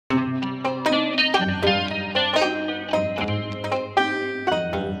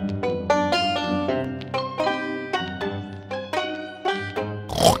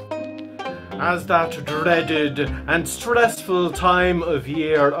as that dreaded and stressful time of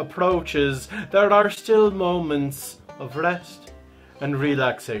year approaches, there are still moments of rest and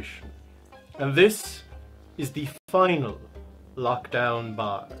relaxation. And this is the final lockdown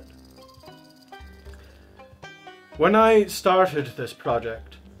bard. When I started this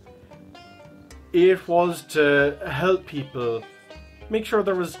project, it was to help people make sure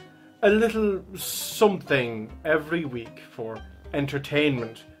there was a little something every week for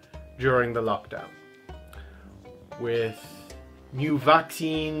entertainment during the lockdown. With new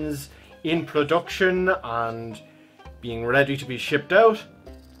vaccines in production and being ready to be shipped out,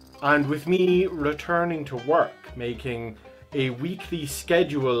 and with me returning to work, making a weekly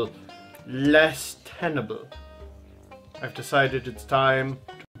schedule less tenable, I've decided it's time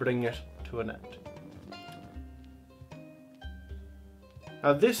to bring it to an end.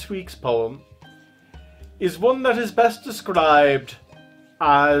 Now, this week's poem is one that is best described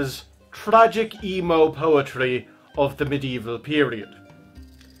as tragic emo poetry of the medieval period.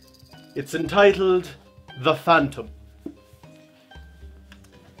 It's entitled The Phantom.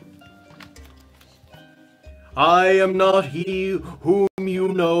 I am not he whom you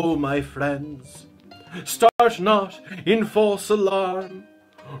know, my friends. Start not in false alarm.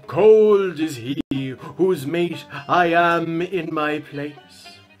 Cold is he whose mate I am in my place.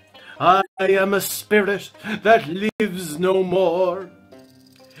 I am a spirit that lives no more.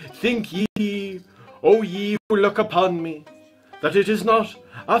 Think ye, O ye who look upon me, that it is not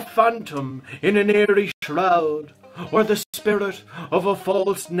a phantom in an airy shroud, or the spirit of a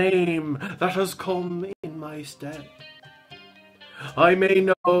false name that has come in my stead. I may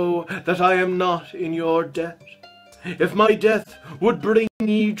know that I am not in your debt. If my death would bring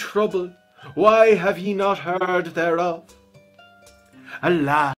ye trouble, why have ye not heard thereof?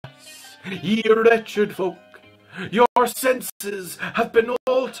 Alas, ye wretched folk, your senses have been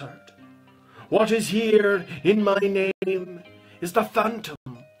altered. What is here in my name is the phantom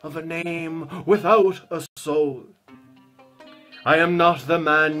of a name without a soul. I am not the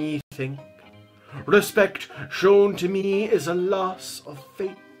man ye think. Respect shown to me is a loss of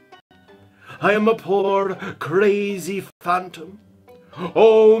faith. I am a poor, crazy phantom.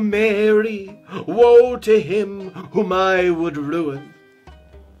 Oh, Mary, woe to him whom I would ruin.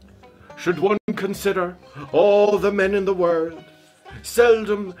 Should one consider all the men in the world,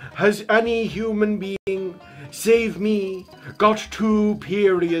 seldom has any human being, save me, got 2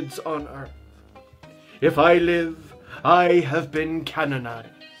 periods on earth. If I live, I have been canonized.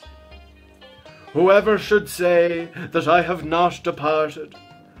 Whoever should say that I have not departed,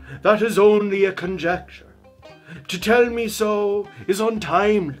 that is only a conjecture. To tell me so is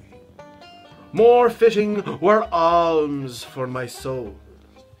untimely. More fitting were alms for my soul.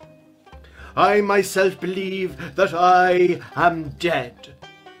 I myself believe that I am dead.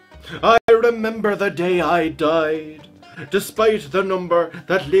 I remember the day I died, despite the number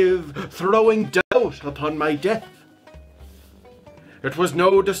that live throwing doubt upon my death. It was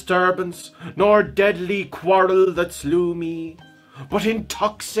no disturbance, nor deadly quarrel that slew me, but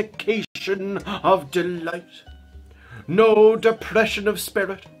intoxication of delight. No depression of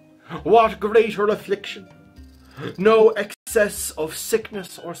spirit, what greater affliction? No excess of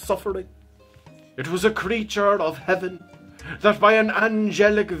sickness or suffering. It was a creature of heaven, that by an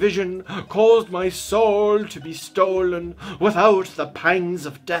angelic vision caused my soul to be stolen without the pangs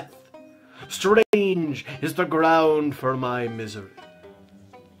of death. Strange is the ground for my misery.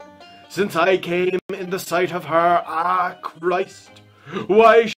 Since I came in the sight of her, ah, Christ,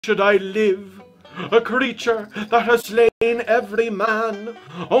 why should I live? A creature that has slain every man,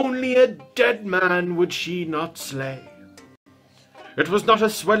 only a dead man would she not slay. It was not a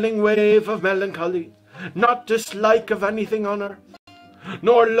swelling wave of melancholy, not dislike of anything on earth,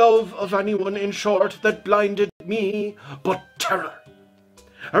 nor love of anyone, in short, that blinded me, but terror,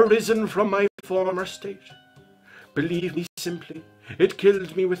 arisen from my former state. Believe me simply, it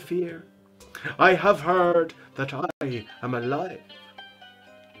killed me with fear. I have heard that I am alive.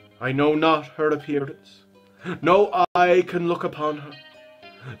 I know not her appearance. No eye can look upon her.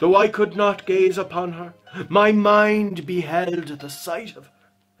 Though I could not gaze upon her, my mind beheld the sight of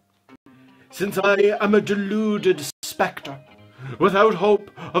her. Since I am a deluded spectre, without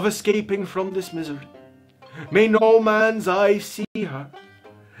hope of escaping from this misery, may no man's eye see her,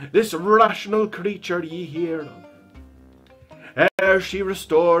 this rational creature ye hear of. Ere she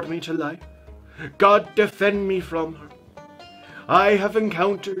restored me to life, God defend me from her. I have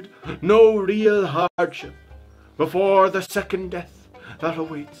encountered no real hardship before the second death that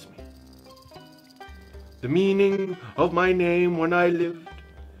awaits me. The meaning of my name when I lived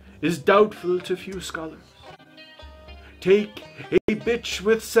is doubtful to few scholars. Take a bitch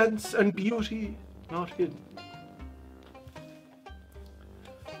with sense and beauty not hidden.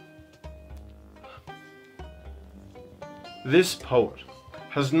 This poet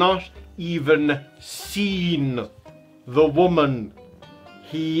has not even seen the woman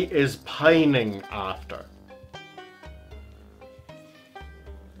he is pining after.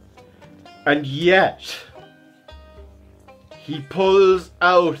 And yet, he pulls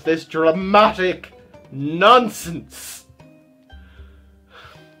out this dramatic nonsense.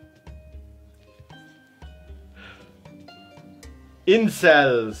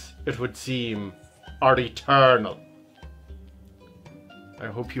 Incels, it would seem, are eternal. I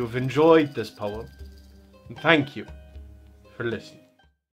hope you've enjoyed this poem, and thank you for listening.